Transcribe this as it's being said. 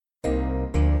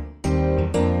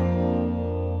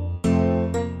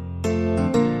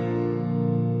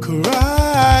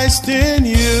Christ in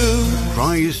you.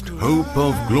 Christ Hope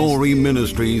of Glory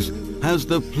Ministries has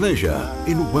the pleasure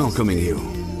in welcoming you.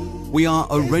 We are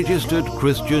a registered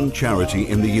Christian charity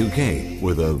in the UK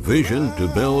with a vision to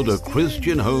build a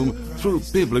Christian home through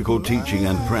biblical teaching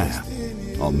and prayer.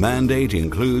 Our mandate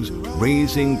includes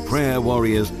raising prayer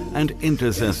warriors and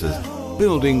intercessors,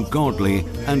 building godly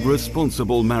and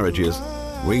responsible marriages,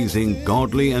 raising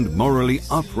godly and morally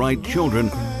upright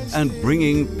children, and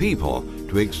bringing people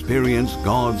to experience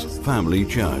God's family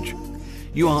church.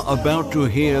 You are about to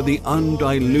hear the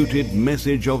undiluted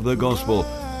message of the gospel,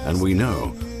 and we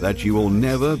know that you will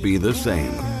never be the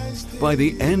same. By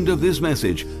the end of this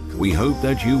message, we hope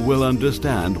that you will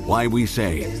understand why we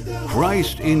say,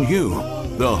 Christ in you,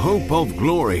 the hope of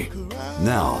glory.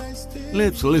 Now,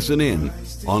 let's listen in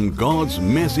on God's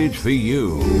message for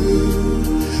you.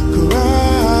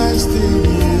 Christ in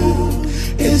you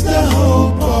is the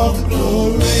hope of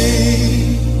glory.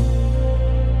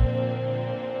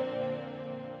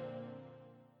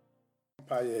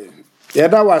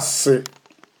 Yada wase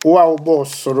wa ubo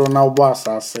soro na ubo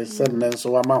asase se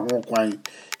nenso wa ma ho kwan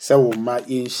se wo ma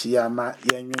yenhia na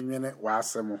yenwenwene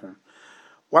wasem ho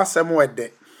wasem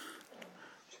wede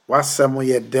wasem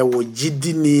yede wo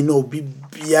gidini na obi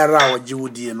biara wo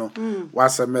giwudie no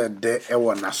wasem ede e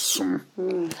wo nasom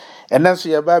enenso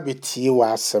ye ba betie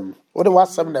wasem wo de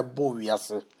wasem na bo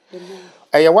wiase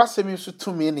eye wasem su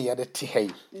tumi ne yede te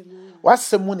hai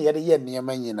wasem ne yede ye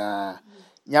niam nyina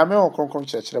nyame okronkron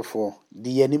kyerɛkyerɛfo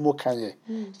di yanimo kanye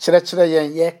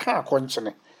kyerɛkyerɛ ye ka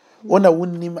akonkyene wona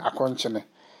wunnim akonkyene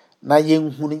na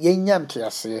yenhunu yenya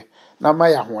ntease na ma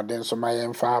ya hoden so ma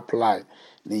yemfa apply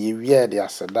na yewie de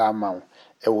aseda ama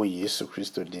wo Yesu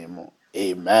Kristo din mu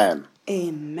amen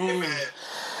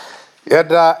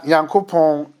yada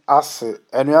yankopon ase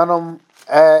anuanom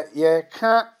ye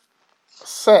ka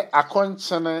se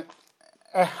akonkyene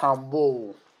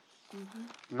hambo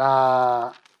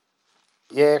na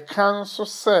ye kan so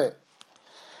say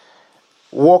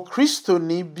wo Kristo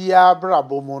ni bia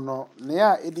brabo mu no ne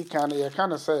a edikan ye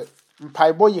kan say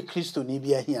mpaibo ye Kristo ni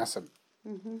bia hiasem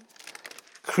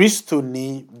Kristo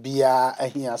ni bia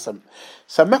ahiasem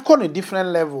so meko no different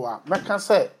level a meka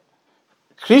say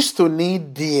Kristo ni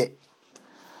de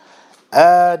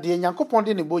Nyankopon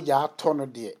de ne boja ato no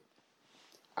de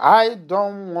I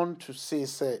don't want to say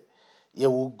ye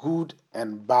were good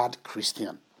and bad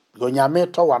Christian.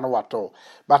 Gonyame to wano wato,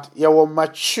 but you were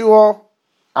mature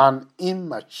and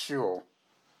immature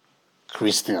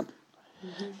Christian.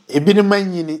 Ebini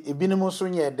manyini, ebini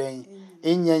musunye den,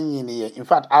 nyini ye. In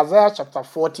fact, Isaiah chapter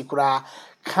 40 kura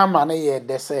kama na ye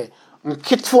de say,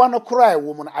 nkitwa no kura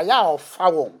woman aya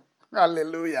ofa.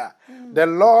 Hallelujah. The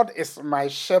Lord is my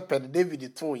shepherd.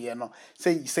 David told you know.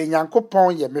 Say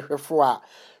Nyankopon ye mehwefo a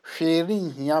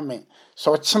hweri hia me.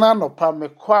 So china no pa me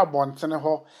kwa bontene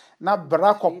ho na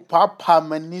brako papa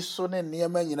mani so ne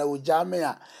niema nyina ojame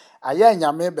a aya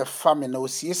nyame be fa me na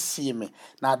osiesie me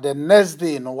na the next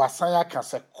day no wasan aka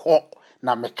se ko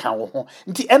na me kan wo ho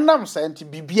nti enam sa nti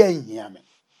bibia hia me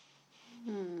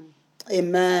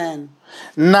amen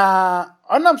na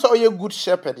onam so oye good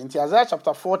shepherd nti Isaiah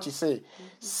chapter 40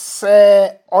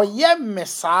 say oye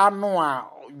mesa no a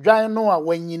dwan no a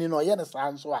wanyini no oye ne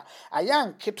sa nso a aya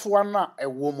nketwa na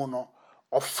ewo mu no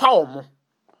ofa omo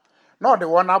no the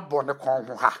one abon the kon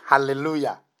ho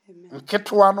hallelujah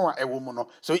nketwa no a ewo mu no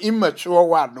so immature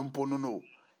one no mpo no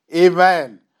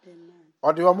amen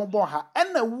or the omo ha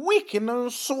ena week no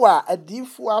so a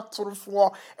adifo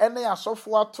atorofo ena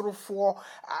yasofo atorofo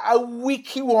a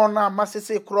week one a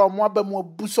masese kro omo abamu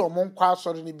abuso omo nkwa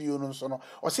asore ne bio no so no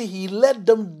o say he led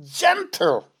them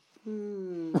gentle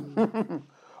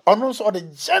ono so the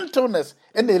gentleness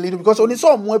and the lead because oni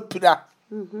so omo apira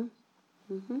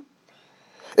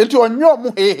enti onyo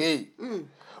mu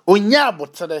onya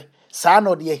abotere sa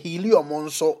no de hili omo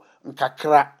nso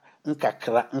nkakra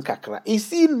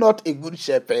is he not a good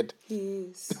shepherd?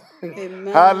 Yes.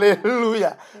 Amen.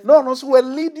 Hallelujah. No so we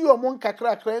lead you omo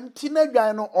nkakra enti na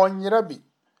dwan no onyera bi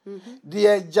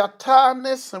the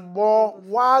jatanes bo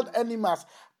wild animals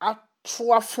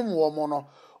atoa fom omo no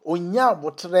onya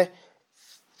abotere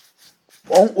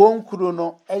on kuro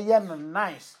no eye no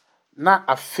nice na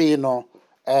afi no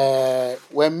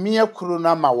when me kuro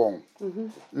na ma won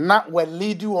na we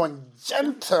lead you on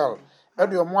gentle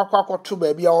ede omo akwakoto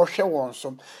ba bia o hwe won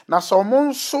so na so omo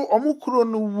nso omo kuro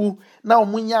no wu na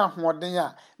omo nya ahoden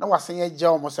a na wasen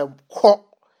agya omo se kọ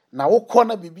na wokọ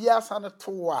na bibia sa ne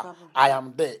to a I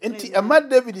am there enti ema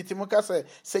David timuka say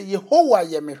Yehowa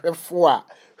ye mehwefo a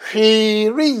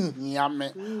hwere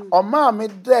hiame oma me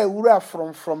da wura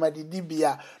from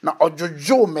adidibia na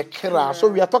ojojo mekra so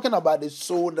we are talking about the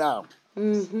soul now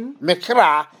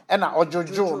Mekra ena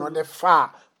ojojo no de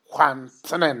fa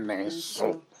kwantene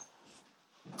so.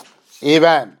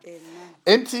 Amen.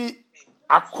 Enti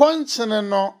akonchene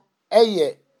no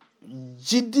eye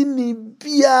jidini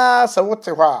bia sa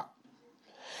wote hɔ a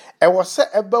ɛwɔ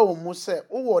sɛ ɛba wo mu sɛ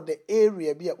wo the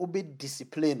area bia obe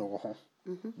discipline wo ho.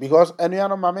 Because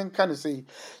anyano mamen kan say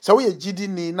so we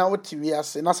jidini na wote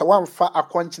wiase na sa wamfa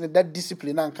akonchene that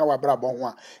discipline na nka wabrabɔ ho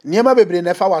a niema bebre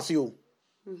na fa wase o.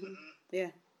 Yeah.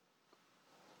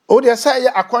 O de say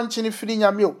akonchene firi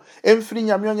nyame o emfiri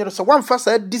nyame onyere so wamfa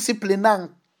sa discipline na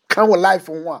nka wo life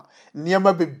ho a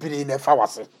niema bebre na fa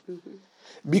wase.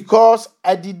 Because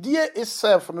idea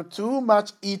itself no too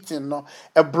much eating no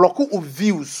a block of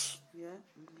views.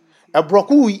 A block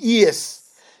of ears.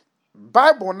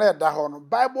 Bible na da ho no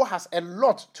Bible has a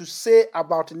lot to say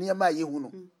about niema yehu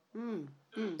no.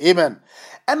 Amen.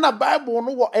 And the Bible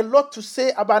no a lot to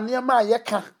say about niema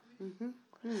yeka.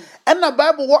 And the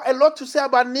Bible what a lot to say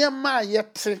about niema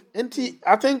yet.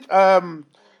 I think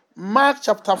Mark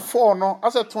chapter 4 no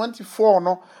as a 24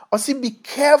 no or see be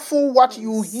careful what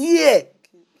you hear.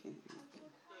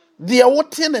 The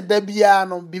wotin e debia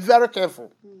no be very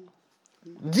careful.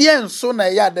 The so na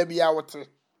ya debia wote.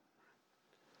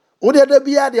 O de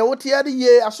debia de wotia de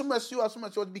ye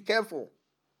asomasiu be careful.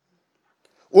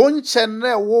 Onche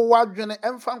na wo wadwene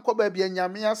emfa nkoba bia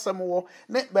nyame asem wo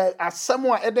ne asem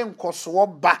a ede nkoso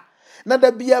ba. Na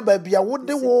debia ba bia wo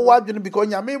de wo wadwene because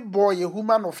nyame boy a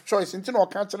human of choice nti na o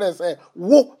kan kire say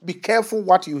wo be careful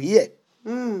what you hear.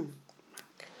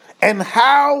 And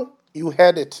how you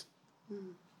heard it.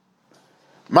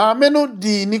 Ma meno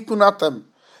di nikunatam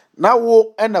na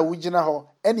wo ena wugina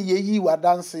ho ene yeyi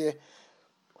wadanse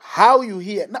how you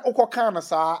hear na ukoka na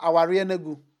sa aware na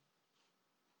gu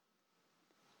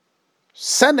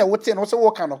sene wote no se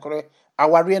wo kan okore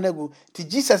aware na gu ti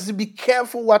Jesus be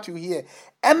careful what you hear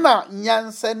ena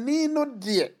nyansani no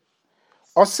de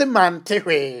o se mante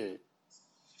hwe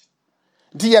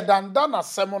die danda na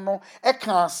sem no e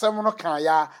kan sem no kan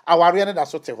ya aware na da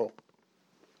so te ho.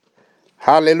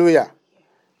 Hallelujah.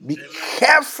 Be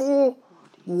careful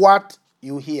what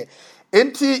you hear.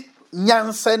 Enti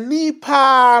nyansani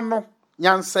pa no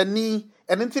nyansani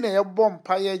enti na ye bom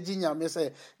pa ye gi nyame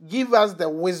say give us the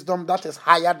wisdom that is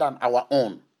higher than our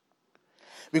own.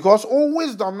 Because all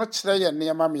wisdom no kire ye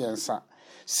niema miensa.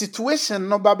 Situation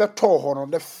no ba beto ho no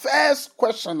the first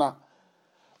questioner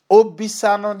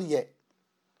obisa no ye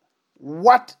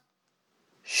what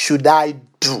should I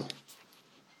do?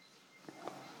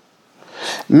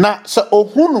 Na so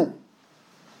ohunu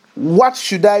what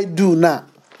should I do now?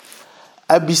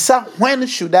 Abisa when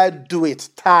should I do it?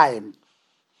 Time.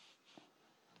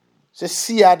 Se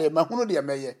sia de mahunu de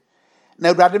meye.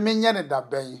 Na awurade menye ne da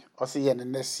ben o se ye ne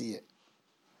nesie.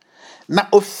 Na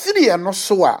ofiri no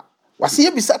so a wase ye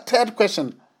bisa third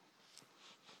question.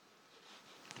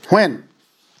 When?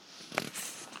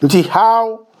 Nti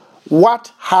how,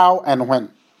 what, how and when?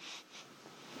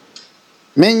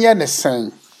 Menye ne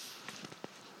sen.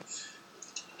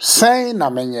 Say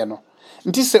na menye no.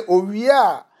 Nti se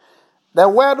owia the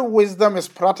word wisdom is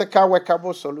practical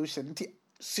workable solution. Nti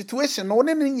situation no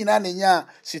ne nyina na nya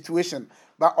situation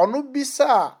but ono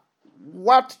bisa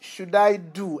what should I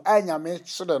do anya me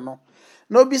chire no.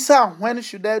 No bisa when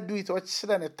should I do it or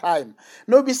chire ne time.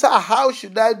 No bisa how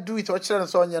should I do it or chire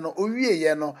so onye no owie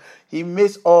ye no he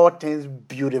makes all things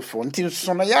beautiful. Nti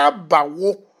so no ya ba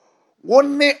wo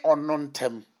ne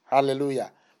onontem.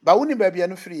 Hallelujah. Ba woni ba bia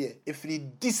no free e free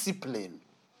discipline.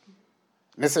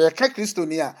 Ne se yeka Kristo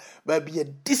ni a ba bia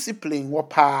discipline wo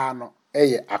pa no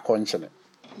eye akonchene.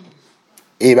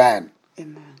 Amen.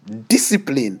 Amen.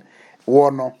 Discipline wo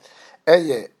no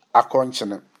eye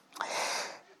akonchene.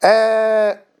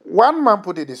 One man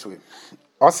put it this way.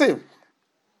 Or say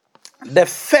the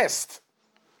first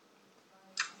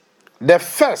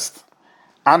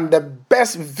and the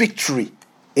best victory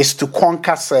is to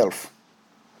conquer self.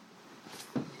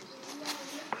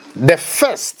 The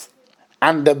first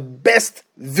and the best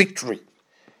victory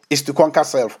is to conquer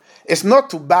self. It's not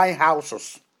to buy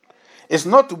houses. It's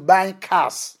not to buy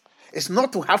cars. It's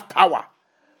not to have power.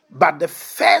 But the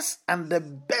first and the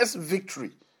best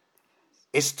victory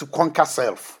is to conquer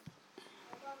self.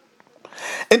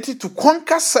 And to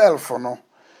conquer self, no,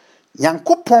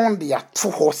 Yankopon de ato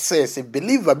ho says a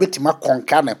believer betima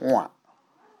conquer ne ho.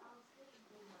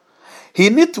 He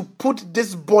need to put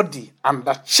this body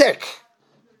under check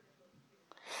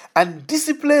and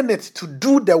discipline it to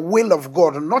do the will of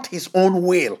God, not his own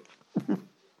will.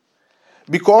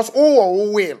 Because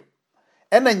will,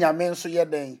 and then nyame so ye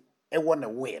den e won a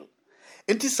will.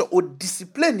 It is so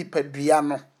discipline ni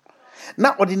pedriano.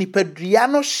 Na odi ni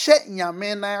pedriano she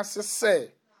nyame na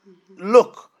say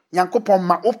look, Yankopon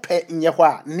ma ope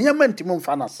nyehwa, niyama ntimo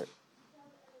mfa nase.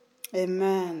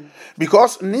 Amen.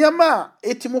 Because niyama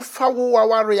etimo fa wo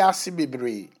waware ase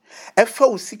bebre. Efa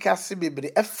usika ase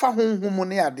bebre, efa honhom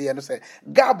ne ade no se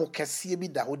gabo kese bi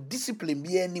da ho discipline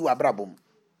bi ani wabrabom.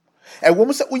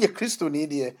 Wom say uye Christo ni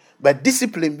de, but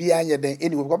discipline bi anya den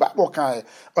anyway. Because Bible kan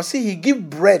or say he give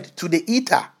bread to the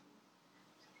eater.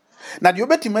 Na de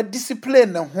obetima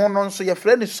discipline ne ho no so ye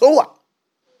frɛ ne sower.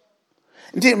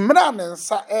 Nti mra ne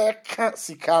nsa ka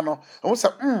sika no, wo say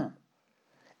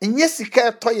Inye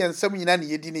sika to ye nsam nyina ne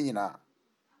yedi ne nyina.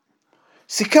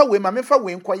 Sika we ma mefa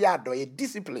we nkoye adoye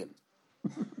discipline.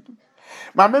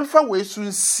 Ma mefa we su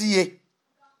nsie.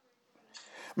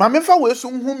 Ma mefa we su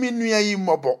nhumi nua yi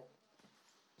mobo.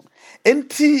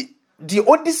 Enti the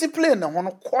o discipline na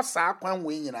hono kosa akwan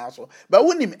we nyina so. But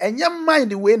wonim enye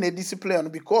mind we na discipline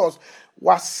because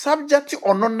was subject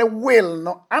on the will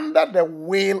no under the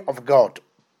will of God.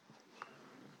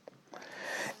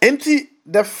 Enti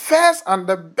the first and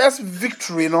the best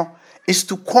victory no is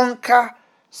to conquer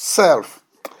self.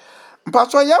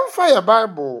 Pastor Yamfa your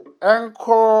Bible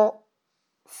enko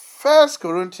 1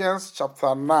 Corinthians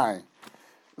chapter 9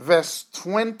 verse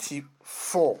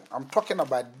 24. I'm talking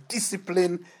about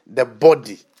discipline the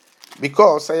body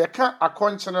because I can't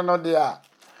account no there.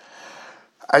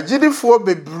 Agidifo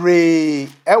bebre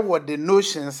what the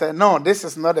notion say no, this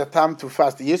is not the time to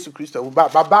fast. Jesus Christ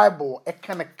but Bible e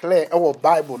kind of clear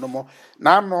Bible no more.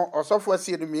 Now no osofo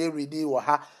see me read wo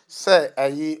ha say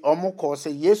ayi omoko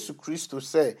say Jesus Christ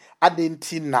say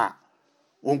adenti na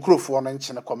onkrofo no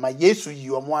nchene kom ma Yesu yi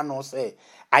omo ano say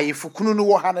ayefukunu no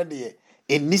wo ha na de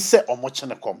eni se omo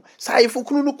chene kom say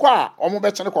ayefukunu no kwa omo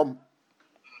be chene kom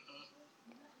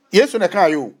Yesu na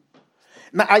kan yo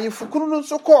na ayefukunu no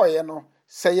so koye no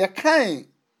say ye kan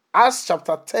Acts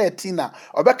chapter 13 na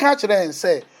obeka kire en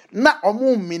say na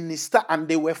omo minister and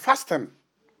they were fasting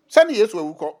say Yesu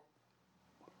awuko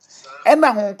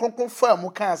ena hon kronkron fa mu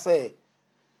kan say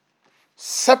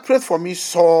separate from me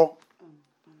Saul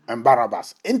and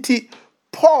Barabbas. Enti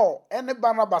Paul and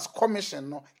Barnabas commission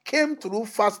no came through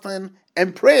fasting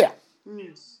and prayer.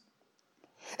 Yes.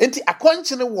 Enti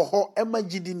akwanchene wo ho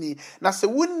emagidini na se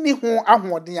wonni ho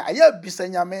ahoden aya bisa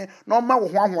nyame na oma wo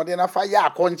ho ahoden na fa ya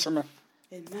akwanchene.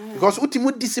 Amen. Because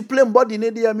ultimate discipline body ne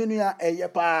dia menu ya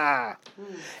pa.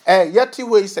 Yeti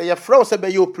we say your fraud say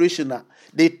be operation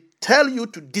they tell you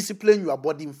to discipline your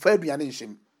body in fair and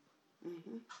shame.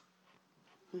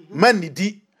 Man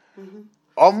di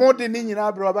Omode ni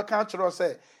nyina bro baka chiro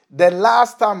say the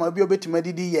last time obi obetima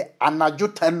didi ye anajo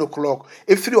 10 o'clock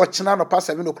efiri ochina no past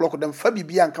 7 o'clock dem fa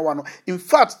bibia nka wa no. In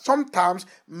fact sometimes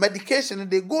medication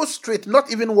they go straight,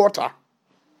 not even water.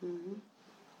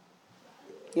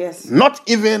 Yes. Not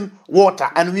even water,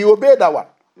 and we obey that one.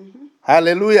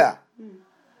 Hallelujah.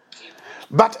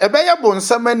 But ebeya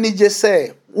bonsama ni je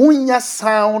say unya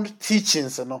sound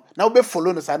teachings no na obe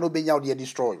follow no sa no be nya o de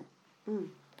destroy.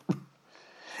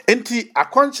 Enti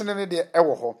akonchene ne de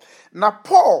ewo ho na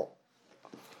Paul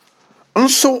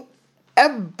nso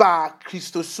eba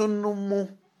Christosonumu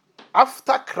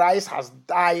after Christ has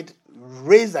died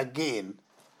raised again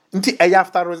nti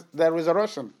after the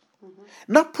resurrection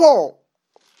na Paul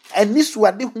enisu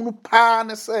ade hunu pa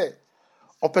ne say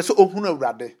opeso ohunu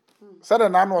awurade sada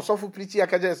na no osofu preach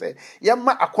akaje say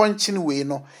yema akonchene we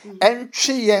no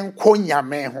entwe yen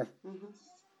konyame ho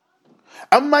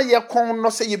Amma ye kon no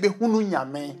say ye be hunu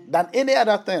nyame than any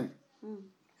other thing.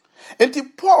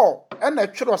 Enti Paul and the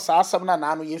church asam na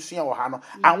no yesua wo ha no.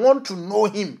 I want to know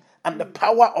him and the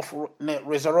power of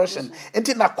resurrection.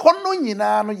 Enti na kono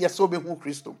nyina no yeso be hu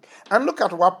Christo. And look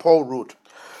at what Paul wrote.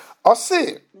 Or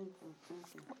say,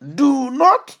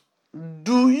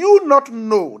 do you not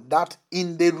know that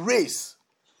in the race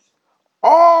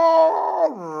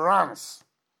all runs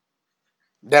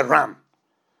the run?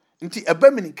 Nti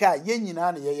ebaminika ye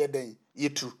nyina na ye den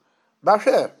yetu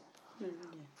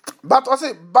but I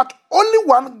say but only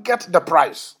one get the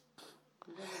prize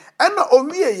and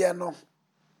owie ye no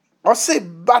I say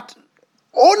but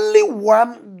only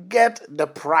one get the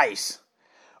prize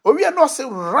owie no say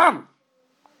run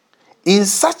in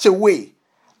such a way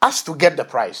as to get the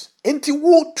prize. Enti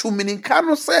wo to mininka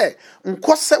no say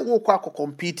nkose wo kwa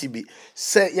compete bi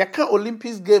say yaka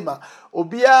Olympics game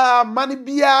obia mani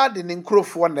bia de ne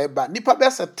nkrofo na eba nipa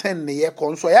be se 10 ne ye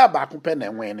konso ya ba ko pe na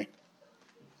enwene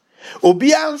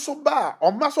obia nso ba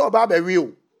oma so oba ba wi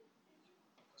o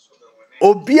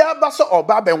obia ba so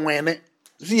oba ba enwene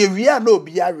so ye wi na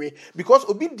obia we because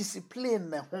obi discipline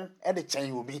ne ho e de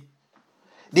chen obi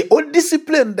the old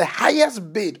discipline the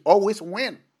highest bid always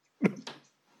win.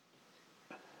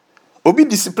 Obi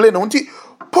discipline unti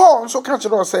Paul so catch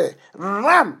it all say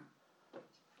run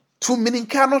to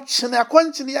mininka no chene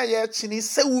akwanchini ya ye chini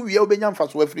se wuwie obenya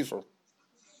mfaso afiri so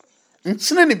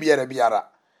nchene ni biara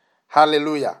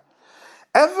hallelujah.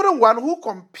 Everyone who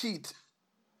compete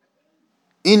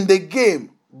in the game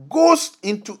goes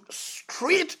into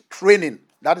street training.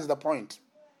 That is the point.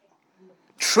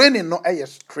 Training no a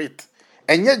street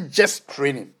and yet just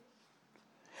training.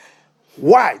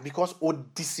 Why? Because o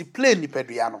discipline ni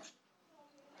peduano.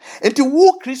 Enti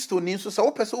wo Kristo ni so sa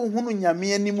wo pese wo hunu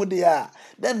nyame animu de a,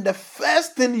 then the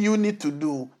first thing you need to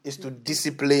do is to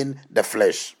discipline the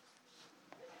flesh.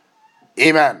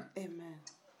 Amen. Amen.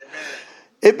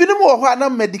 Ebinom wo ho na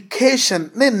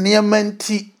medication ne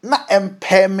nneamanti na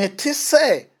permit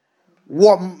say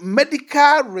wo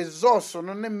medical resource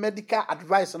no ne medical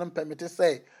advice no permit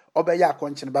say obeya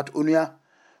akonche but onua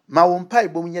ma wo mpa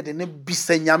ibom nye de ne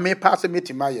bisa nyame pa se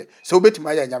metimaye so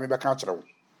obetimaye nyame be ka kire wo.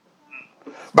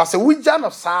 But say we jan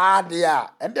of sad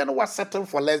and then we settle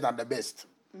for less than the best.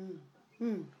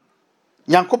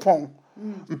 Yankopon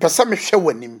mpesa me hwe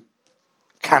wanim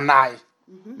kanai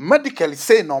medically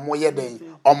say no mo yeden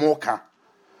omo ka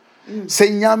say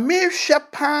nyame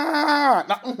hwe pa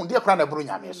na hu de kra na buru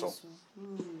nyame so.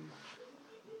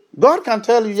 God can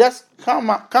tell you, yes, come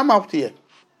out here.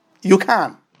 You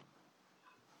can.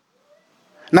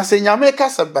 Na say nyame ka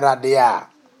se brade a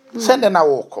send na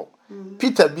woko.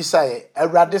 Peter bisaye,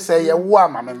 Erade say ye wo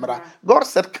amamemra. God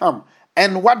said come.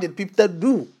 And what did Peter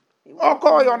do?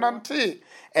 Call your nante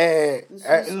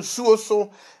nsuo so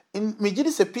in megidi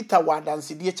say Peter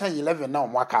wadansi die chan 11 na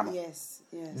omwaka no. Yes.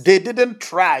 They didn't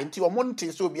try nti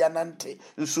omonte so bia nante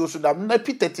nsuo so da na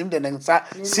Peter tim de nsa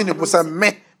sinibu say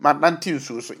me ma nante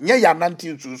nsuo so nye ya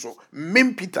nante nsuo so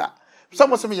me Peter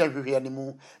some say me ya hwehwe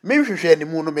animu me hwehwe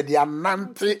animu no me de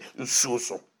anante nsuo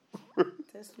so.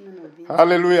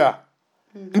 Hallelujah.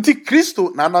 Nti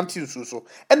Kristo na anante nsuo so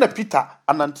and Peter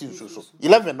anante nsuo so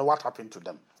 11 what happened to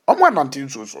them? Omo anante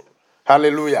nsuo so.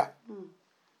 Hallelujah.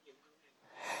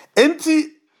 Enti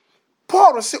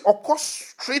Paul say oko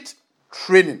street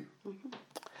training.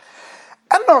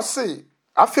 And now say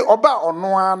I feel about on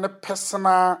one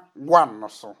personal one no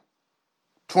so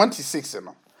 26 you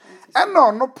know. And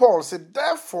now no Paul said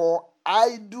therefore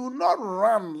I do not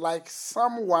run like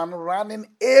someone running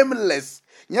aimless.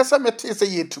 Yes, I may say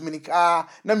ye to minika,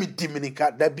 na me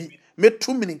diminika, dabi, me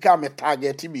 2 minika me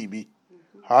target bibi.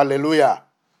 Hallelujah.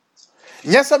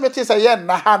 Yes, I may say ye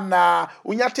na hana,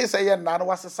 unyate say ye na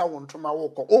was a sound to my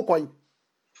woko. Okoi.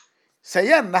 Say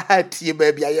ye na hati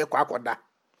baby aye kwakoda.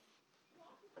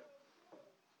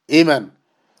 Amen.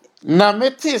 Na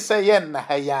meti say ye na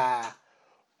haya.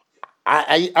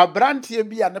 I brantie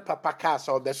bi ane papa ka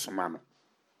so be soma no.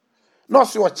 No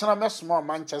se o chena me soma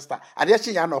Manchester. Ade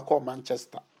chi ya no call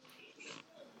Manchester.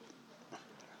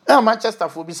 Manchester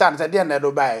fo bi san se de na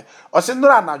do bai. O se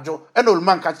nura anajo e na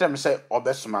oluman ka kire me se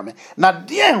obesoma me. Na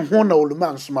de ho na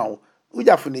oluman soma wo.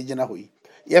 Ujafo na gina hoyi.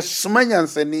 Ye soma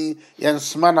nyansani, ye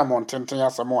soma na montenten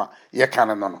asemo a ye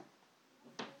kan no.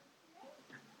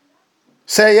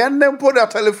 Se ye nempo da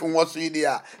telephone wo so yi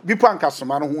dia, bi panka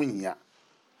soma no ho nyia.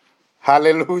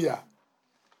 Hallelujah.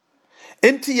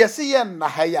 Enti yesi ye na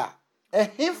haya.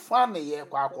 Ehefa ne ye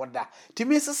kwa akoda.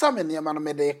 Timi sesa me niam no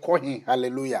me de kohin.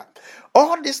 Hallelujah.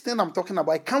 All this thing I'm talking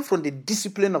about it comes from the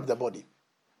discipline of the body.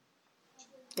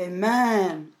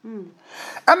 Amen.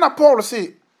 And Paul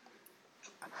say,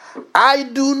 I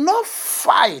do not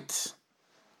fight.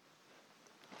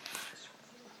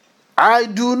 I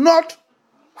do not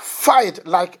fight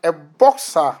like a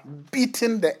boxer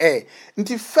beating the air.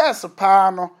 Nti first pa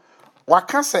no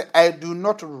waka say I do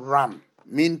not run.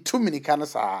 Mean 2 minutes kana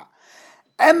sa.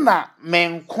 Enna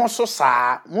men konso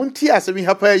sa. Munti ase we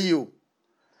help you.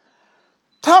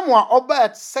 Tamwa oba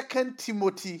at 2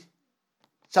 Timothy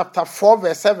chapter 4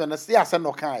 verse 7 say ase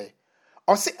no kai.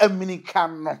 O say a minika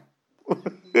no.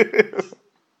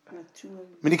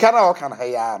 Minika na o kan ha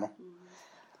ya no.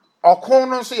 Okon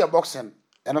no so ye boxing.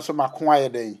 Eno so makon aye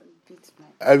den.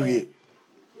 Awie.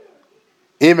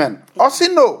 Amen. O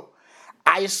say no.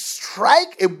 I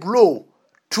strike a blow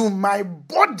to my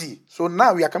body. So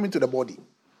now we are coming to the body.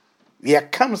 We are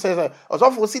coming to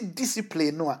also see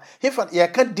discipline. No, if you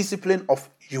can discipline of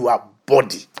your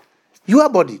body. Your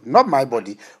body, not my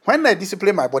body. When I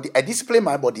discipline my body, I discipline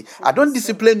my body. I don't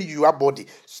discipline your body.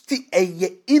 Still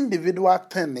a individual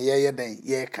thing.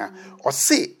 Or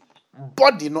say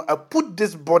body. No, I put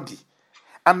this body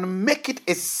and make it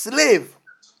a slave,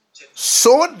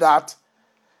 so that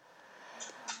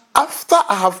after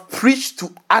I have preached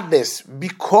to others,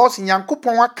 because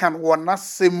Nyankopon can wana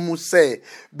semu say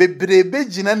bebrebe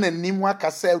jina na nimwa ka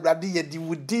say urade ye di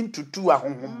wudin tutu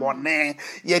ahohombone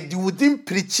ye di wudin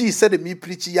preachi said me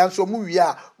preachi yan so mu wi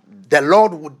a the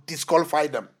Lord would disqualify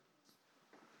them.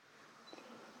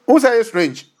 Who say it's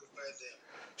strange?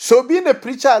 So being a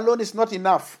preacher alone is not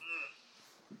enough.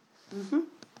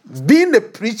 Being a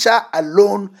preacher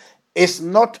alone is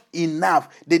not enough.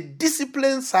 The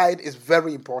discipline side is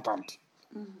very important.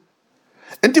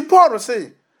 And the Paul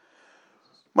say,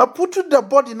 "I put the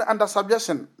body under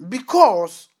subjection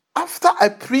because after I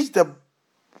preach the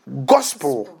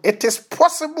gospel, it is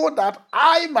possible that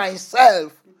I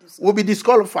myself will be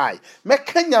disqualified.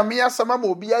 Mekanya mia sama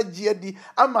mo bi agye di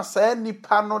ama saa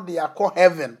nipa no de akọ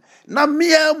heaven. Na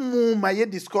mia mu ma ye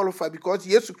disqualified because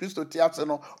Jesus Christ tiase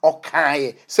no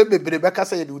okaye se bebre beka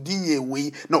say de odi ye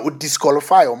we na o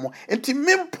disqualify omo. Enti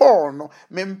mem Paul no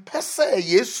mem pese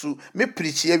Yesu me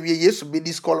preach awie Yesu be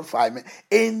disqualify me.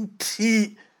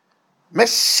 Enti me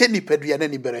hye nipadua na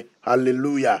ni bere.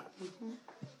 Hallelujah.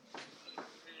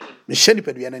 Me hye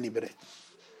nipadua na ni bere.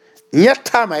 Nye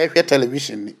time I hear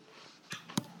television ni.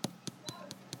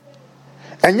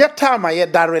 And nye time I hear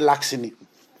that relaxing ni.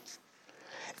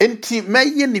 Enti me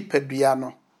ye nipadua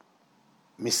no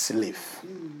me slave.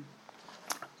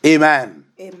 Amen.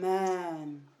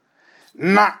 Amen.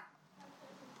 Na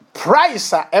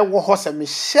price a ewo ho se me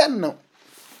hye no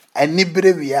ani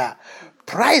bere wi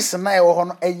price na ewo ho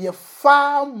no eye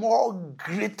far more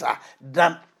greater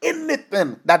than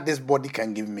anything that this body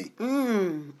can give me.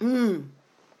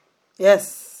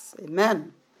 Yes.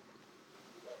 Amen.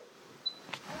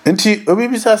 Enti obi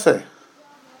bisa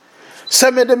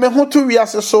se me de me ho to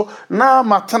wiase so na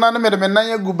matana na me de me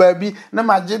nan agu baabi na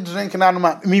magye drink na no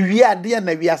ma me wi ade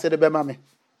na wiase de be ma me.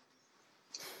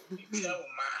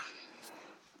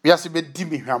 Wiase be di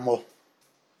me hwamo.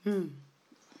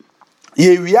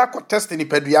 Ye wi akọ test ni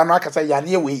padua no akasa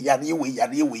yare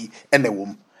we ene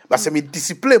wom. But se me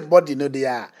discipline body no dey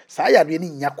a sa yare ni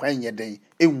nya kwan ye den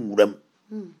enwuram.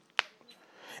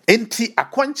 Enti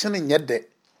akonche ne nye de.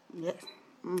 Yes.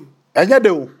 Enya de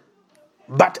o.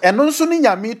 But eno nso ni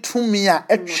nyame tumi a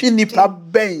etwe nipa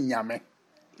ben nyame.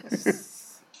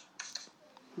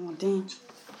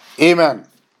 Amen.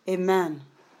 Amen.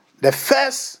 The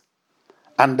first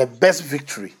and the best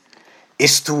victory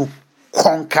is to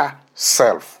conquer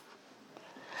self.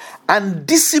 And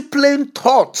discipline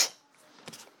thought.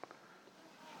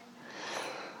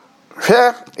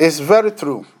 Here is very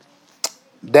true.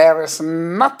 There is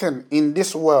nothing in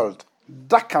this world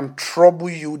that can trouble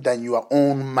you than your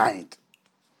own mind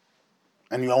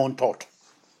and your own thought.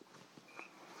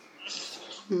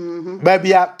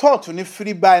 Baby, I thought ni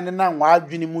free by and now why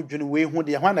dream mu dream way who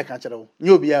the one I can't tell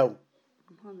you.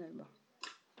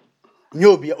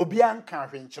 Nyobia obia nka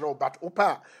hwenkyerɛ but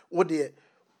opa wo de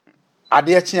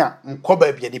ade chia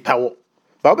nkoba bia di pawo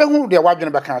ba obehu de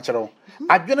wadwene bɛka kyerɛ wo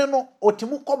adwene no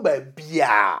otimu koba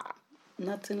bia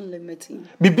Nothing limiting.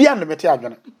 bibia no mete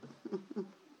adwene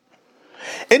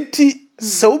enti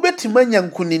se wobetima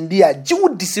nyankunindi a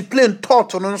giwu discipline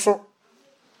thought no nso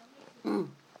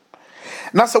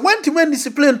na se wantima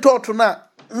discipline thought na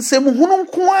nsem hunu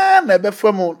nkoa na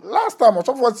ebefam last time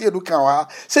so for see edu kan wa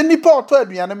se nipa oto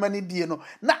aduane mani die no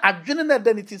na adwene na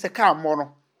da ni ti se ka mo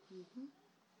no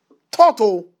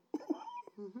toto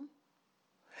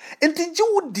enti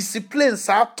giwu discipline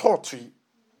sa thought yi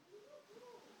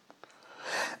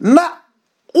na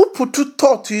uputu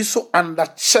thought yi so under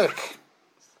check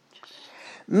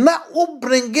na u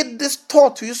bring it this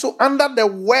thought yi so under the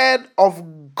word of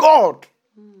God.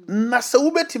 Na se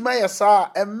ubetima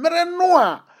yesa emre no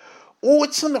a o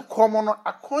chine komo no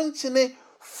akonchine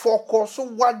focus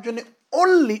wadwene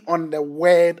only on the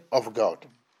word of God.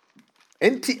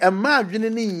 Enti ema adwene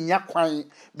ni nya kwan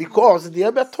because the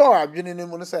ebeto adwene ni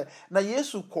mu no say na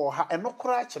Yesu ko ha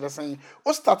enokora kire sen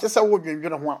o start say wo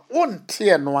dwendwene ho a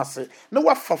wonte no ase na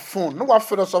wafa phone na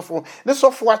wafere sofo ne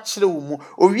sofo a kire wo mu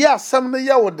owi asem no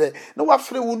ye wo de na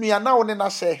wafere wo nua na wo ne na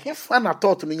she hefa na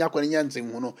thought no nya kwan nya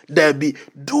ntem hu no there be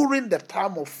during the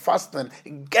time of fasting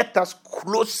get us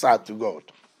closer to God.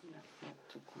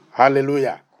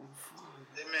 Hallelujah.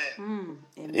 Amen.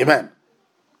 Amen.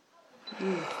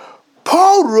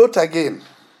 Paul wrote again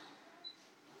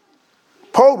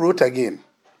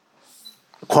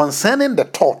concerning the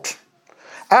thought.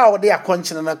 How they are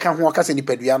conscious na kan ho akase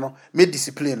nipadua no me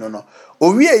discipline no.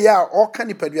 Owie ya o kan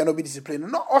nipadua no be discipline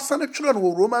no. Osane twere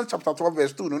no Romans chapter 12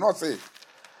 verse 2 no say.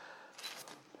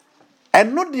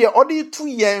 And no the odi to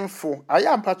yenfo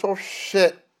aya mpacho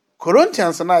hwe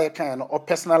Corinthians na ye kan no or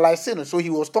personalize no, so he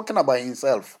was talking about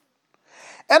himself.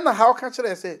 And how can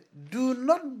I say, do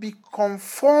not be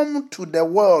conformed to the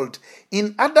world.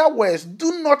 In other words,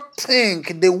 do not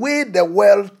think the way the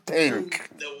world think.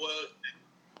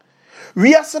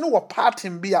 We are saying what part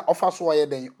in be offers why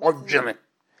then ordinary.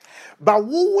 But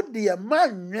wo would the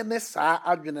man nwene saa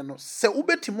adwene no se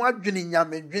ubetimu adwene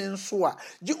nyamedwen so a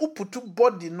gi uputu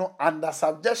body no under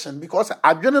subjection because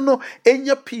adwene no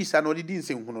enya peace and odidi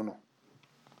nsenhunu no.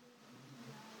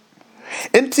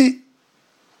 Enti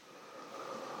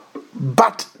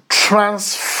but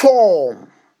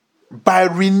transform by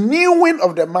renewing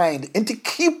of the mind. And to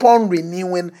keep on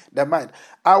renewing the mind.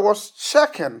 I was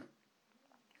checking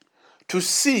to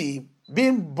see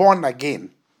being born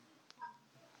again.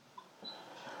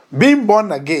 Being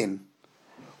born again,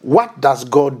 what does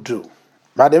God do?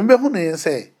 But the remember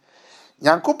say,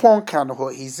 Yankopon can ho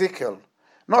Ezekiel,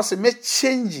 no say me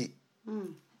change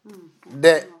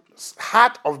the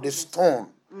heart of the stone.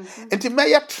 And to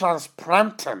make it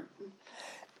transplanting.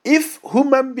 If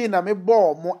human being are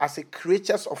born more as a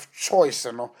creatures of choice,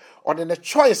 or then a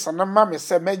choice and a mammy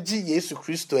say meji Yesu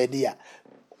Christo idea,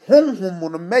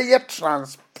 whom may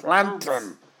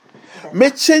transplanting, may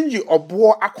change you or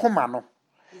boar akomano.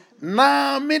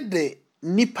 Na me de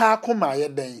nipa akoma ye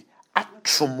den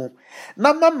atwomo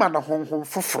na mama na honhom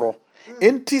foforo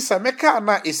enti sa meka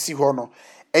na esi ho no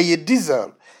eye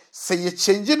diesel se ye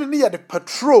change no ne ye de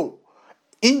petrol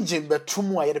engine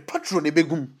betum a ye de petrol ne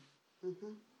begum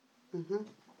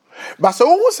but so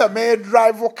who say me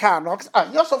drive car no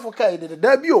your so for car de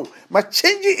da bi o ma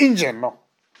change engine no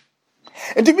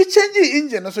enti me change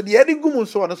engine no so de ye de gum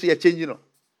so no so ye change no.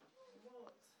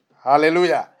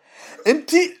 Hallelujah.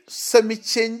 Enti se mi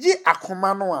change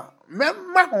akoma no a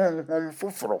memma honhom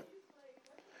foforo.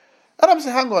 Adam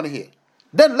say hang on here.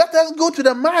 Then let us go to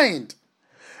the mind.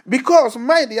 Because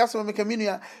mind yes we community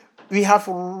we have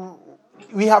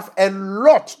a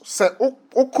lot say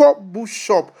oko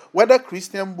bookshop, whether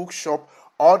Christian bookshop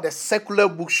or the secular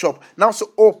bookshop. Now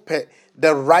so open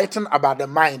the writing about the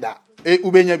mind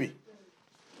ubenya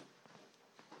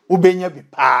bi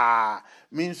pa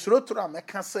means rotura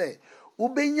meka say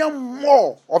ubenya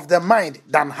more of the mind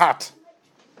than heart.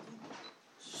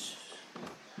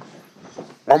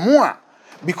 Or more.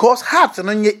 Because heart is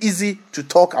not easy to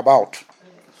talk about.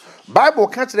 Bible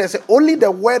can't say only the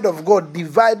word of God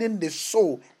dividing the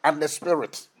soul and the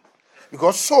spirit.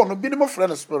 Because soul no be no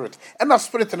friend of spirit. And the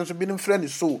spirit no be no friend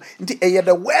of soul. Until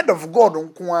the word of God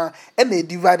and they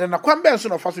divide na kwambe so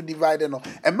no fa so divide no.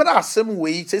 And me asem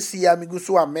we say see amigu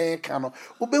so America no.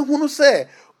 Obehunu say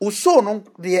uso no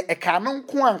de eka no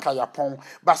nko anka yapon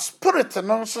but spirit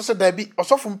no so say there be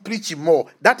also from preaching more.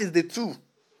 That is the two.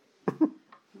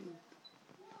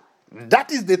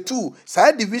 That is the two.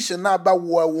 Side division na ba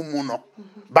wo awu no.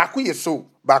 Back ye soul,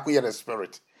 back ye the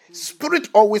spirit. Spirit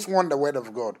always want the word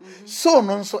of God. So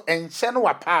no so enche no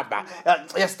wapaba.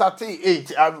 Yesterday 8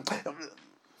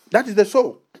 that is the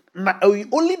soul. Now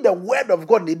only the word of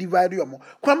God they divide you more.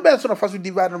 Kwambe so no first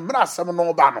divide no asem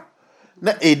no ba no.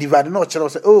 Na a divide no chere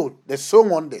say oh the soul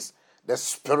want this, the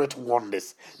spirit want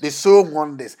this, the soul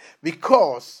want this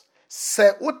because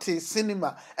say what is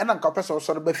cinema and anka person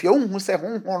so be fie unhu say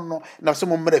honhon no na so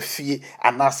mo mra fie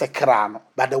anase kra no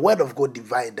but the word of God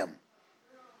divide them.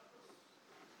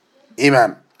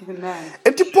 Amen. Amen.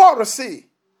 And Paul say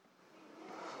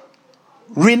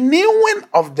renewing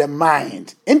of the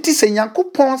mind. Enti se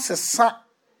Nyankopon sesa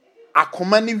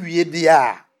akoma ni wie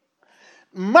dia.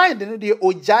 Mind no de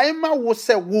ojaima wo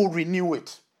say wo renew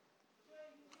it.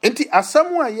 Enti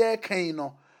asamu aye kan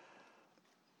no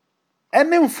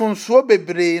ene mfonso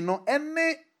bebre no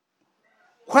ene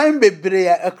kwan bebre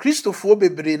a Christofo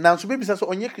bebre na so bebisa so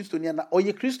onye Christoni na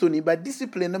oye Christoni but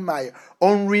discipline my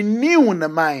on renew the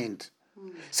mind.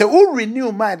 So who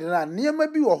renew mind na niema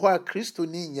bi wo ho a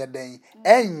Christoni nye den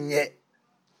enye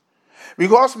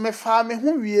because me fa me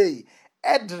hu wie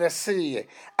address ye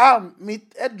me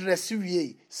address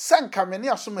wie sanka me ne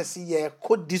asomasi ye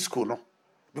ko disco no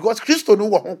because Christoni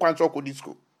wo ho kwan so ko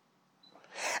disco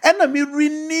and me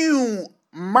renew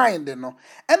mind no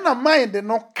and a mind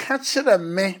no catch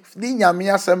me di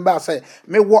nyame asem ba say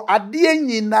me wo ade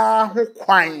nyina ho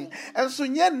kwan enso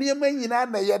nya niema nyina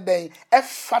na ye den e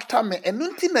fata me enu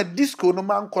nti na disco no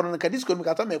man kono ka disco no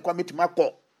kata me kwa metima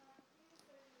ko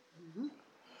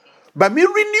but me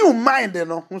renew mind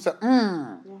no who say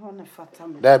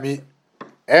that be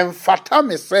en fata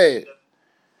me say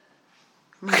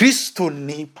Christo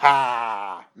ni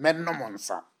pa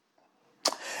mennomonsa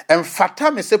en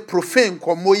fata me say profane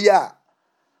komoya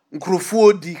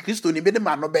nkrofo di Christo ni be de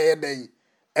ma no be den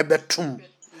e betum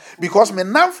because me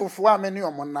nanfofo a me ne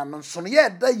omona no so ye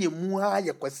da ye mu a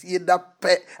ye kwasie da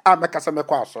pe a me kasa me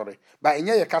kwa asore ba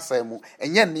enye ye kasa mu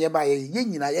enye ne ba ye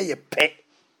nyina ye pe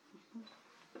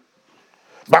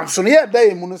ba so ye da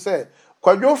ye mu no say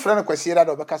kwadwo frɛ no kwasie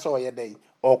da be kasa o ye da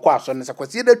o kwa asore ne say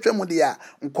kwasie da twam de a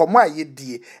nkomo a ye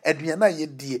die aduana a ye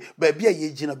die ba bia ye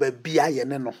gina ba bia ye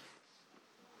ne no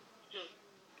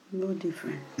No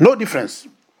difference. No difference.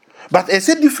 But it's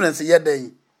a difference here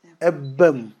then.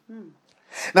 Ebam.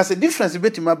 Now the difference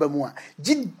between mabamu a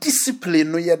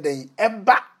discipline no here then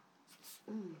eba.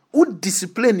 Would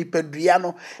discipline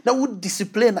ipeduano na would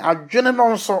discipline adwene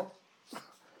no so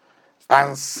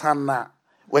ansana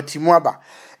watimu aba.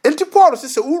 Enti Paul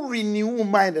say who renew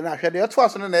mind na hwede eto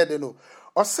aso na ede no.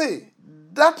 Or say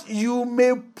that you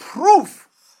may prove.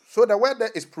 So the word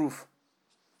there is proof.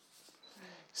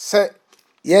 Say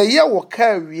ye wo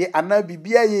ka wie ana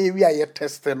bibia ye wi aye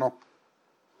test no.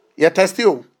 Ye test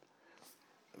o.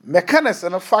 Mechanics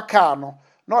no fa car no.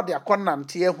 No de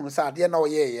akonante ehunu say ade na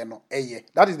oyeye no eye.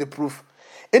 That is the proof.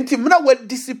 Enti mna we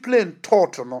discipline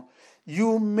taught no.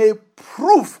 You may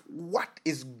prove what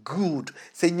is good.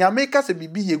 Say nyameka se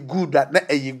bibi ye good that na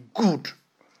eye good.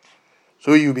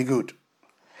 So you be good.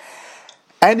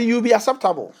 And you be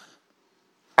acceptable.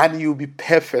 And you'll be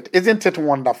perfect. Isn't it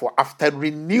wonderful? After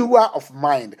renewal of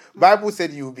mind, Bible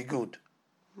said you'll be good.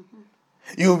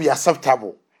 You'll be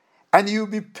acceptable. And you'll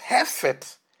be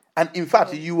perfect. And in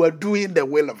fact, you are doing the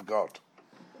will of God.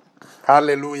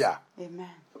 Hallelujah. Amen.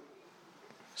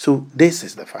 So this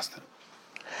is the fasting.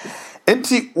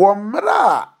 Enti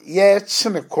womra ye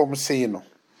chine kom sei no.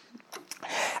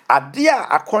 Adia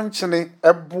akonchene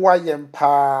eboa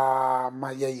yempa ma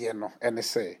ye no ene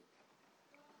say.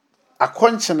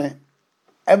 Akonchene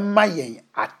emma yen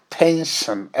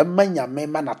attention emma nyame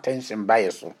man attention by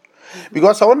so.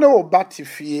 Because I wonder about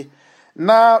fie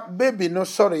na baby no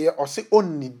sorry or say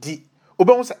onidi.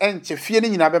 Obe say enche fie ni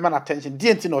nyina be man attention di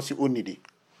enti no say onidi.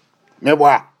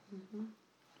 Meboa.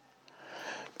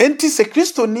 Enti se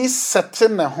Kristo ni sete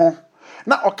ne ho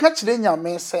na oka kire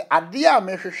nyame say ade a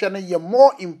mehwehwe no ye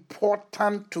more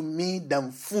important to me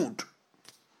than food.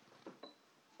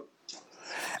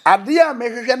 Ade a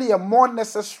mehwehwe no ye more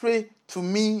necessary to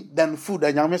me than food.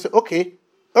 And nyame say okay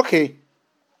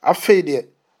afei de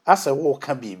asa wo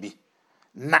ka bibi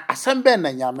na asembe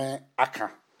na nyame aka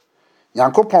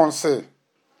Yankopon say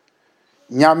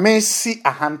nyame si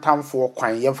ahantamfo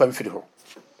kwan yemfa mfiri ho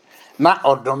na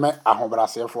odome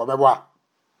ahobrasefo beboa.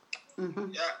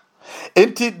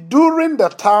 Enti during the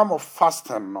time of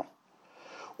fasting no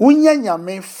unya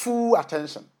nyame full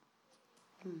attention.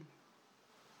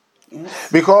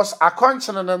 Yes. Because according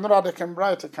to the Nordic and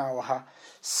Bright can ha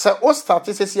se o start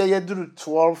say ye duru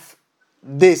 12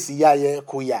 days ya ye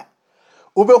koya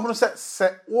ubehunu se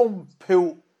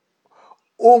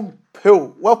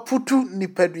ompeu wa putu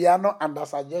nipadua no under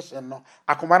suggestion no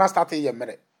akomana start ye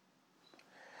mere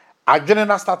adwene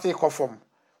na start e kofom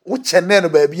wo chene no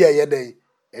ba bia ye den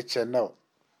e chene.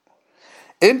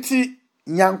 Enti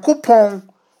Nyankopon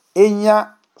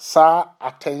enya sa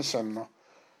attention no.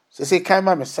 Say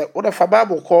kaima me say what the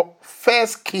Bible call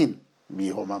First King be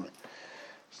ho mama.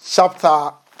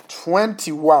 Chapter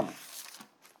 21.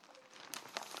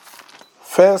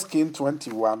 First King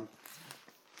 21.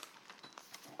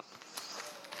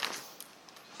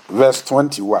 Verse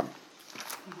 21.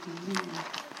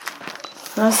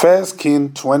 First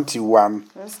King 21.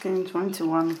 First King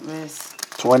 21 verse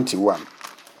 21.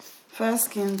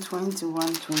 First King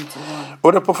 21.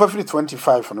 Or the perfectly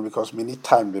 25 because we need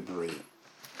time to read.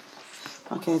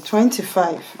 Okay,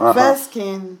 25. First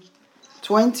King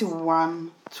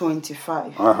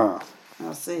 21:25.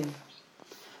 I'll say.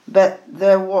 But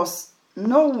there was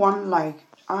no one like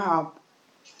Ahab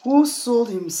who sold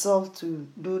himself to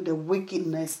do the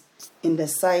wickedness in the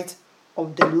sight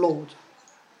of the Lord.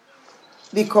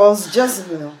 Because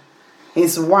Jezebel,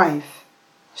 his wife,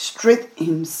 straight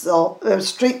him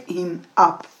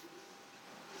up.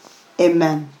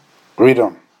 Amen. Read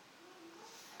on.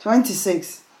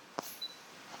 26.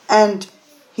 And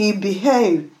he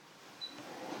behaved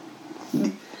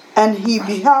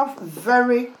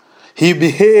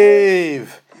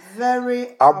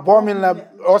very abominable.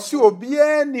 Osi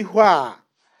obie ni ho a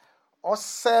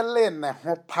osele ne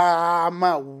ho pa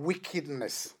ma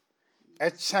wickedness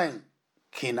echen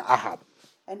King Ahab.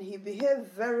 And he behaved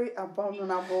very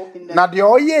abominable in the na de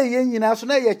oye ye nyina so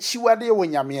na ye chiwade wo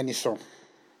nyame ani so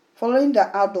following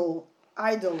the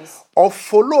idols or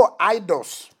follow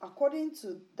idols according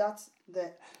to that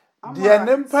the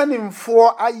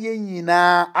nempanimfo aye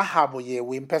nyina Ahab ye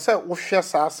we mpese wo hwe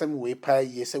sa asem we pa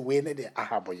ye se we ne de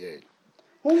Ahab ye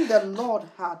whom the Lord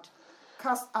had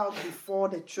cast out before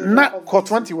the children of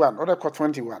 21 or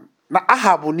 21 na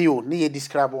Ahab ni o ne ye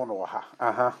describe no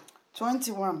ha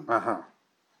 21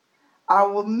 I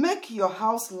will make your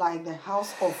house like the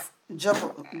house of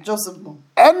Joseph.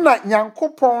 Enna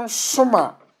Nyankopon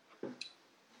soma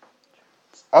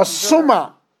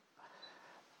osoma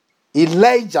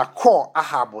Elijah called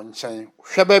Ahab on chain.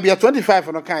 Shababia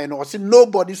 25 no kind no see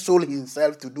nobody sold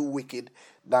himself to do wicked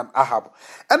than Ahab.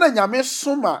 And then Yame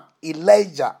Suma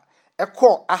Elijah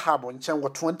call Ahab on chain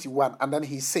 21, and then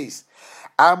he says,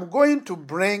 I'm going to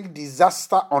bring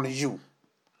disaster on you.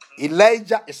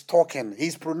 Elijah is talking,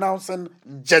 he's pronouncing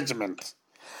judgment.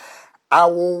 I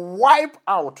will wipe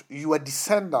out your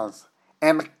descendants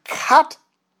and cut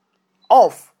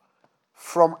off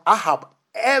from Ahab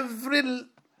every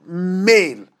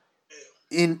male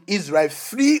in Israel,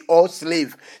 free or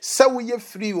slave. So we are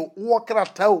free,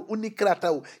 walkratao,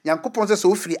 unikratao. Yankupon says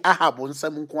so free Ahab on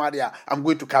some kwaria. I'm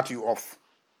going to cut you off.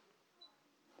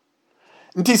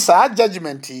 Nti sa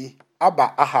judgment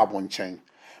aba Ahab on chain.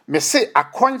 Me say a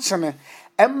conscience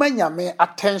emma nyame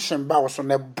attention ba so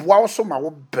na boa so ma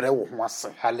wo bre wo ho ase.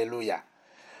 Hallelujah.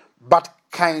 But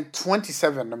kind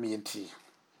 27 no me enti.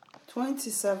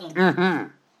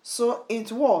 27. So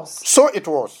it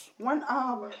was. When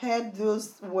Ahab heard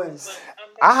those words.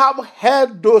 Ahab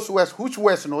heard those words. Which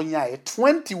words no nya?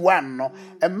 21 no.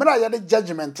 Emra ya the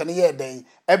judgment ne ye den.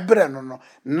 Ebre no.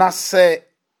 Na se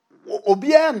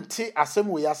obia nti asem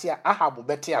we ase Ahab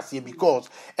beti ase because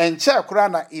enche kura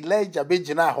na Elijah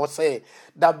begina ho say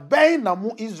da ben na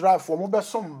mu Israel for mo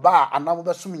besom ba ana mo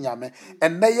besom nyame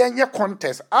enne yenye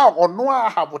contest ono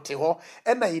Ahab te ho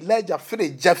na Elijah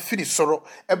firi ja firi soro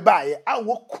e baaye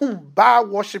wokum ba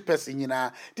worshipers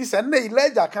nyina this enne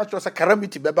Elijah ka cho say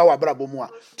calamity beba wa brabo mu a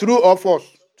true or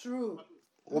false? True.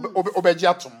 Obeji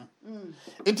atom.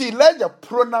 Nti Elijah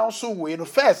pronounce we no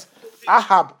first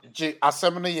Ahab je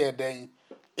asem no ye den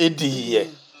ediye.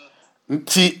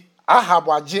 Nti Ahab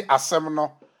age asem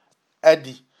no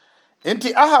edi.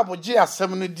 Nti Ahab je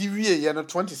asem no di wie ye no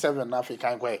 27 na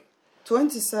African kwai.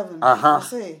 27. I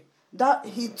say that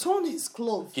he torn his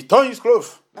clothes.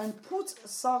 And put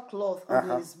sackcloth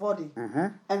on his body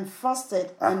and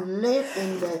fasted and lay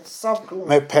in the sackcloth.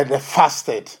 Me pede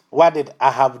fasted. What did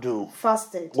Ahab do?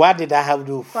 Fasted. What did Ahab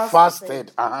do?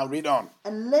 Fasted. Read on.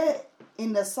 And lay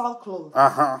in the sackcloth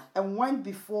and went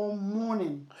before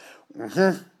morning.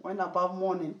 Went about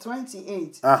morning.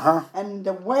 28. And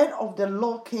the word of the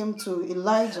Lord came to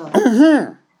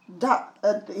Elijah.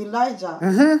 That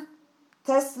Elijah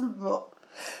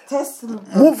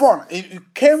move on.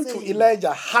 It came to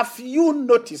Elijah. Have you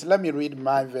noticed? Let me read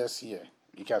my verse here.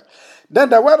 Because then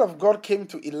the word of God came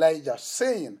to Elijah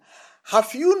saying,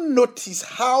 have you noticed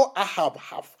how Ahab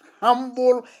have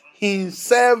humbled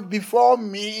himself before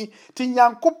me?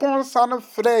 Tinyankopon son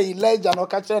of Elijah no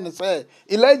catch and say,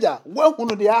 Elijah, where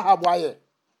hunu the Ahab waye?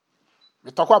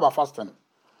 We talk about fasting.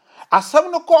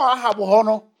 Asam no call Ahab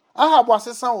hono. Ahab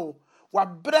was o. Wa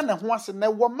brene ho ase na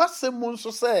wo masemu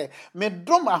nso se me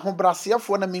dom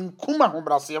ahobrasefo na me nkum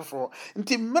ahobrasefo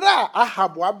nti mra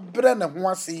Ahab wa brene ho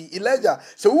ase Elijah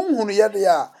se unhunu ye de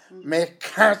a me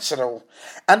ka kire.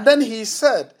 And then he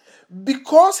said,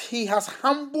 because he has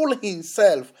humbled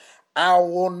himself, I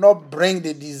will not bring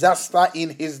the disaster in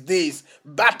his days,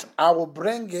 but I will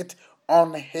bring it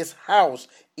on his house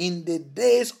in the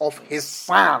days of his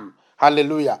son.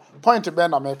 Hallelujah. Point to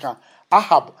Ben America.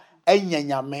 Ahab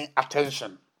enyanyame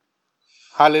attention.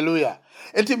 Hallelujah.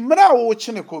 Enti mra wo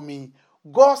chine komi,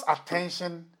 God's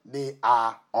attention, they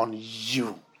are on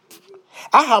you.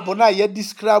 Ahab na ye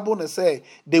describe no say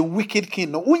the wicked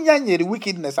king. No unyanye the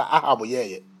wickedness Ahab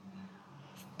ye.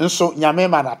 Nso nyame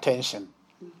man attention.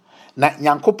 Na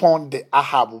nyankopon de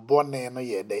Ahab bone no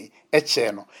ye dey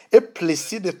eche no e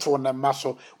place the to na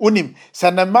maso unim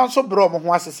se na maso bro mo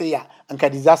ho asese ya anka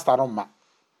disaster no ma.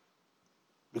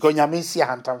 Because nyame si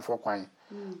hantam for kwan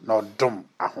no dom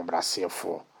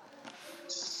ahobrasefo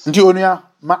ndi onua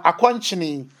ma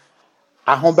akwanchini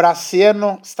ahobrase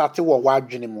no start wo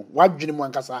wadwene mu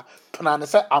ankasa plan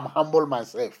say I'm humble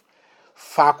myself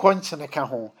fa akwanchini ka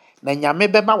ho na nyame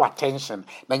bema wa attention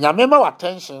na nyame ma wa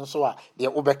attention so a de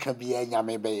obeka bia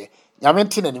nyame beye nyame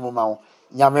ntina ni mu ma wo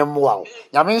nyame mmoa wo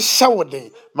nyame hye wo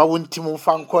de ma wontim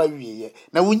mfa nkwa awieye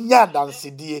na wonya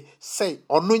dansedie say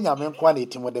ono nyame nkwa na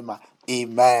etimo de ma.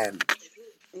 Amen.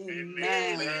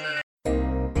 Amen.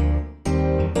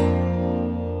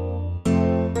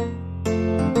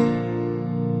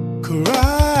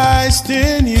 Christ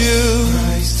in you.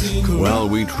 Well,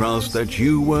 we trust that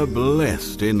you were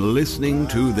blessed in listening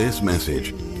to this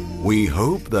message. We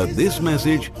hope that this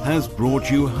message has brought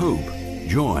you hope,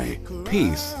 joy,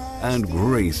 peace, and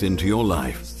grace into your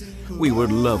life. We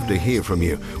would love to hear from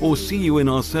you or see you in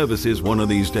our services one of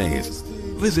these days.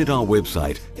 Visit our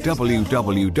website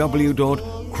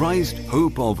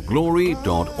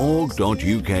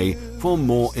www.christhopeofglory.org.uk for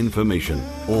more information.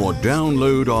 or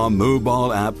download our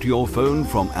mobile app to your phone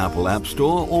from Apple App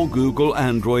Store or Google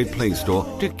Android Play Store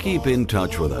to keep in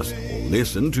touch with us, or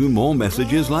listen to more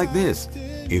messages like this.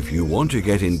 If you want to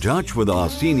get in touch with our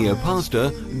senior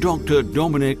pastor, Dr.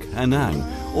 Dominic Hanang,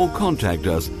 or contact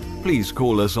us, please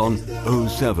call us on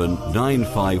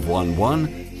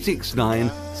 079511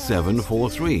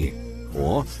 69743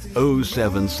 or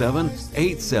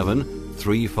 07787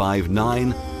 359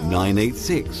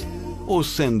 986, or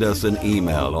send us an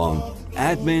email on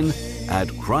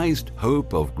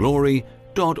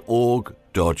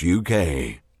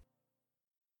admin@christhopeofglory.org.uk.